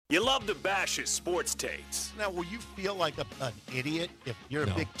You love to bash his sports takes. Now, will you feel like an idiot if you're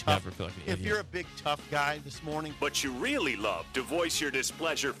No, a big tough? never feel like an if idiot. you're a big tough guy this morning, But you really love to voice your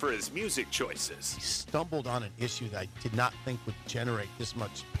displeasure for his music choices. he stumbled on an issue that I did not think would generate this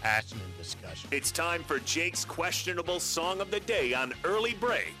much passion and discussion. It's time for Jake's questionable song of the day on Early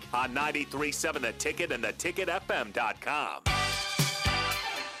Break on 93.7 The Ticket and theticketfm.com.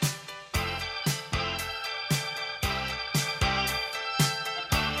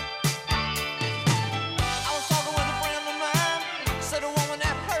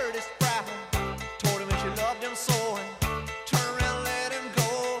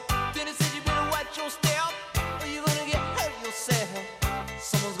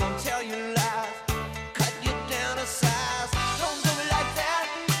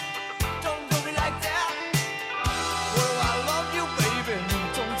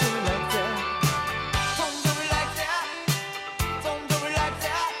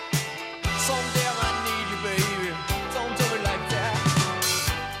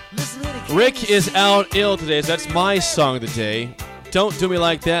 Rick is out ill today, so that's my song of the day. Don't Do Me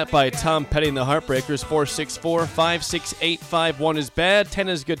Like That by Tom Petty and the Heartbreakers. 464-56851 is bad. 10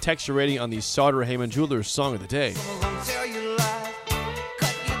 is good texture rating on the Sauter Heyman Jewelers song of the day.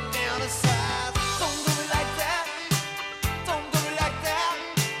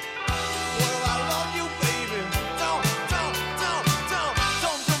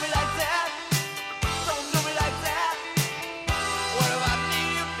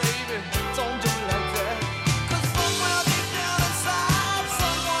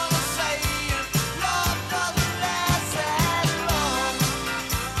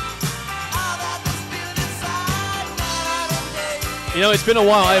 You know, it's been a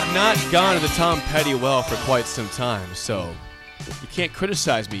while. I have not gone to the Tom Petty well for quite some time, so you can't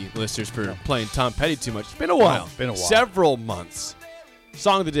criticize me, listeners, for playing Tom Petty too much. It's been a while. Been a while. Several months.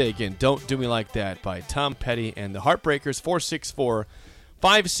 Song of the day again, Don't Do Me Like That by Tom Petty and the Heartbreakers.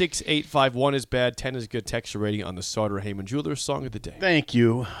 464-56851 is bad. 10 is good texture rating on the Sauter Heyman Jewelers song of the day. Thank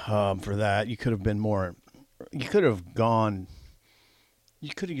you for that. You could have been more. You could have gone.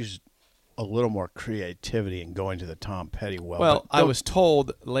 You could have used a little more creativity in going to the Tom Petty well. Well, I was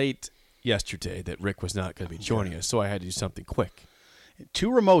told late yesterday that Rick was not going to be joining us, so I had to do something quick. 2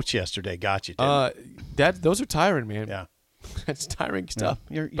 remotes yesterday got you, didn't Those are tiring, man. Yeah. That's tiring stuff.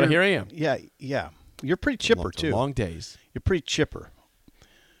 You're, but here I am. Yeah. You're pretty chipper, too. Long days. You're pretty chipper.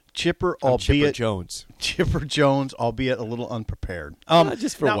 Chipper, I'm albeit Chipper Jones. Chipper Jones, albeit a little unprepared.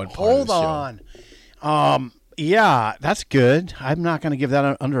 Just for now, one part of the show. Hold on. Yeah, that's good. I'm not going to give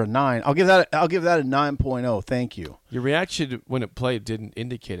that under a 9. I'll give that a 9.0. Thank you. Your reaction when it played didn't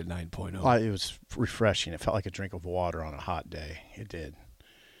indicate a 9.0. It was refreshing. It felt like a drink of water on a hot day. It did.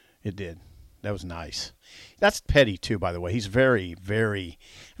 That was nice. That's Petty, too, by the way. He's very, very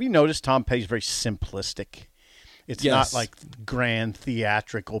 – have you noticed Tom Petty's very simplistic? It's Yes. not like grand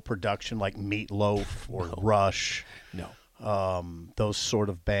theatrical production like Meatloaf or Rush. No. Those sort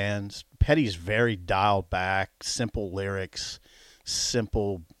of bands. Petty's very dialed back, simple lyrics,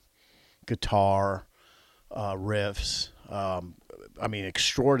 simple guitar riffs.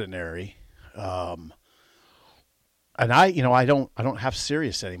 Extraordinary. And I don't have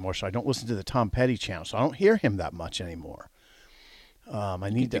Sirius anymore, so I don't listen to the Tom Petty channel, so I don't hear him that much anymore.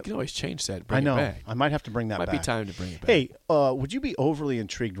 You can always change that. Bring I know. It back. I might have to bring that Might back. be time to bring it back. Hey, would you be overly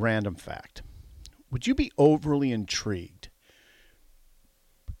intrigued? Random fact. Would you be overly intrigued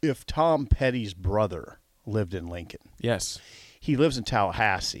if Tom Petty's brother lived in Lincoln? Yes. He lives in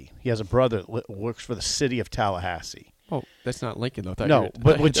Tallahassee. He has a brother that works for the city of Tallahassee. Oh, that's not Lincoln though. No,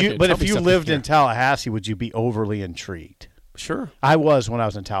 but if you lived in Tallahassee, would you be overly intrigued? Sure. I was when I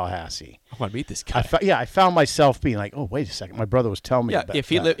was in Tallahassee. I want to meet this guy. I found myself being like, oh, wait a second. My brother was telling me about if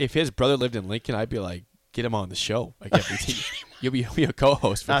his brother lived in Lincoln, I'd be like, get him on the show. Like you'll be a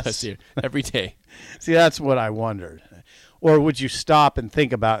co-host for us here every day. See, that's what I wondered. Or would you stop and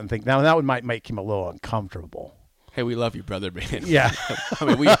think about it and think, now that might make him a little uncomfortable. Hey, we love you, brother, man. Yeah. I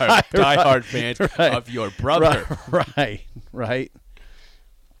mean, we are diehard fans of your brother. Right.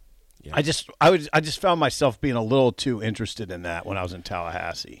 Yeah. I just found myself being a little too interested in that when I was in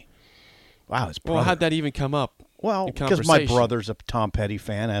Tallahassee. Wow, his brother. Well, how'd that even come up? Well, because my brother's a Tom Petty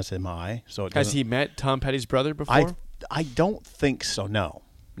fan, as am I. So has he met Tom Petty's brother before? I don't think so. No.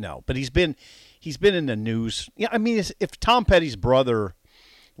 But he's been in the news. Yeah, I mean, if Tom Petty's brother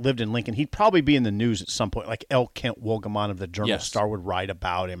lived in Lincoln, he'd probably be in the news at some point. Like L. Kent Wogamon of the Journal Star would write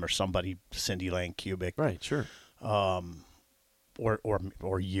about him, or somebody, Cindy Lane Kubick. Right. Sure. Or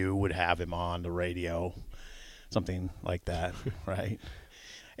you would have him on the radio, something like that, right?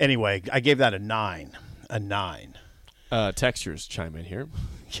 Anyway, I gave that a 9. Textures chime in here.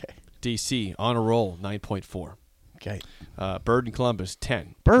 Okay. DC, on a roll, 9.4. Okay. Bird in Columbus,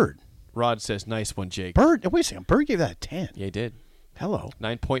 10. Bird. Rod says, nice one, Jake. Wait a second. Bird gave that a 10. Yeah, he did. Hello.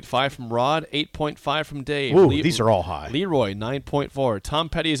 9.5 from Rod, 8.5 from Dave. Ooh, these are all high. Leroy, 9.4. Tom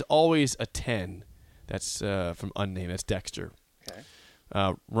Petty is always a 10. That's from Unnamed. That's Dexter. Okay.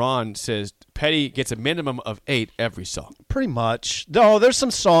 Ron says, Petty gets a minimum of 8 every song. Pretty much. No, there's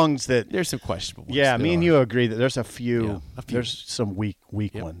some songs that... There's some questionable ones. Yeah, me and you agree that there's a few. Yeah, a few. There's some weak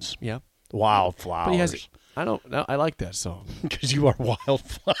ones. Yeah. Wildflowers. But he has... I like that song. Because you are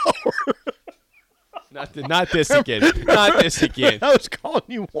Wildflower. Not this again. Not this again. I was calling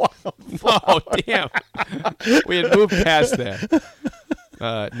you Wildflower. Oh, damn. We had moved past that.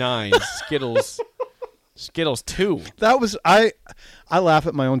 9. Skittles 2. That was... I laugh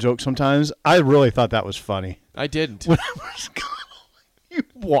at my own jokes sometimes. I really thought that was funny. I didn't. When I was calling you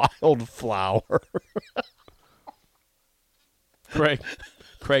Wildflower.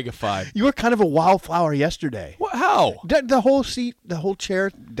 Craig a 5. You were kind of a wildflower yesterday. What? How? The whole seat, the whole chair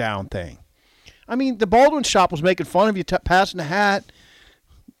down thing. I mean, the Baldwin shop was making fun of you passing the hat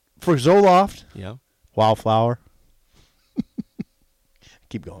for Zoloft. Yeah. Wildflower.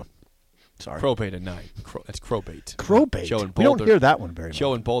 Keep going. Sorry. Crowbait at 9. That's Crowbait. Crowbait. Joe and We Boulder. don't hear that one very much.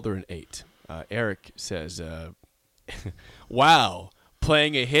 Joe and Boulder in 8. Eric says, wow,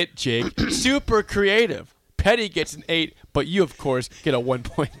 playing a hit, Jake. Super creative. Petty gets an 8, but you, of course, get a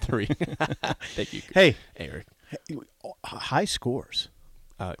 1.3. Thank you. Hey. Eric. High scores.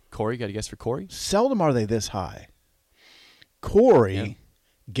 Corey, got a guess for Corey? Seldom are they this high. Corey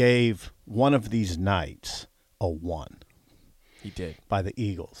gave one of these nights a 1. He did. By the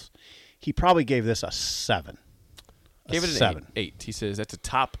Eagles. He probably gave this a 7. Gave it an 7. 8. He says, that's a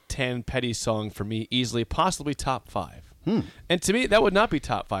top 10 Petty song for me, easily, possibly top 5. And to me, that would not be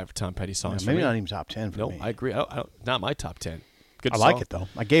top 5 for Tom Petty songs. Maybe for me. not even top 10 for me. No, I agree. Not my top 10. Good I song. like it, though.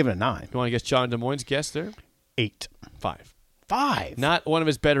 I gave it a 9. You want to guess John Des Moines' guess there? 8. 5. 5? Not one of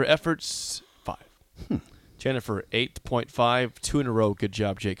his better efforts. 5. Jennifer, 8.5. 2 in a row. Good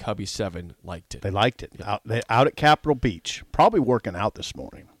job, Jake. Hubby, 7. Liked it. They liked it. Out at Capitol Beach. Probably working out this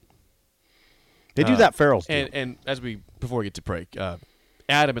morning. They do that Farrell's do. And before we get to break,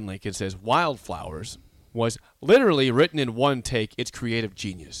 Adam in Lincoln says, Wildflowers was literally written in one take. It's creative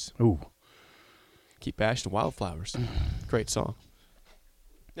genius. Ooh. Keep bashing Wildflowers. Great song.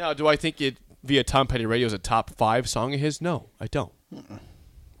 Now, do I think it via Tom Petty Radio is a top 5 song of his? No, I don't.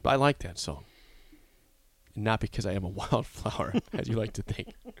 But I like that song. And not because I am a wildflower, as you like to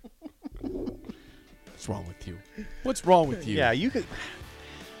think. What's wrong with you? What's wrong with you? Yeah, you could.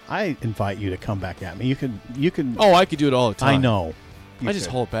 I invite you to come back at me. You can. Oh, I could do it all the time. I know. I just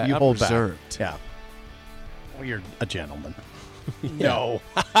hold back. You I'm hold reserved. back. Yeah. Well, you're a gentleman. No.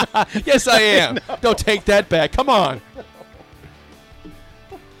 Yes, I am. No. Don't take that back. Come on.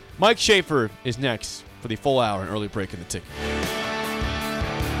 Mike Schaefer is next for the full hour and early break in the ticket.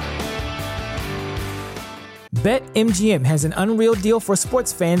 BetMGM has an unreal deal for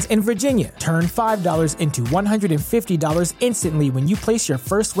sports fans in Virginia. Turn $5 into $150 instantly when you place your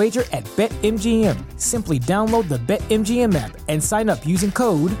first wager at BetMGM. Simply download the BetMGM app and sign up using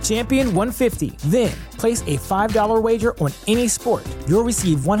code Champion150. Then, place a $5 wager on any sport. You'll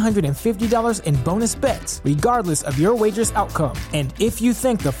receive $150 in bonus bets, regardless of your wager's outcome. And if you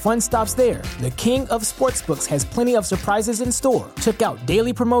think the fun stops there, the king of sportsbooks has plenty of surprises in store. Check out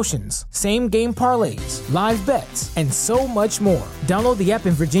daily promotions, same-game parlays, live bets, and so much more. Download the app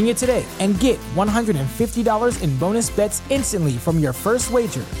in Virginia today and get $150 in bonus bets instantly from your first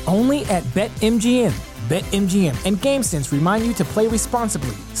wager. Only at BetMGM. BetMGM and GameSense remind you to play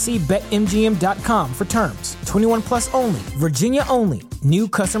responsibly. See BetMGM.com for terms. 21 plus only. Virginia only. New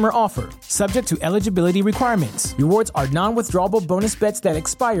customer offer. Subject to eligibility requirements. Rewards are non-withdrawable bonus bets that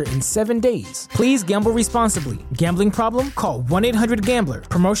expire in 7 days. Please gamble responsibly. Gambling problem? Call 1-800-GAMBLER.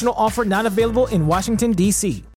 Promotional offer not available in Washington, D.C.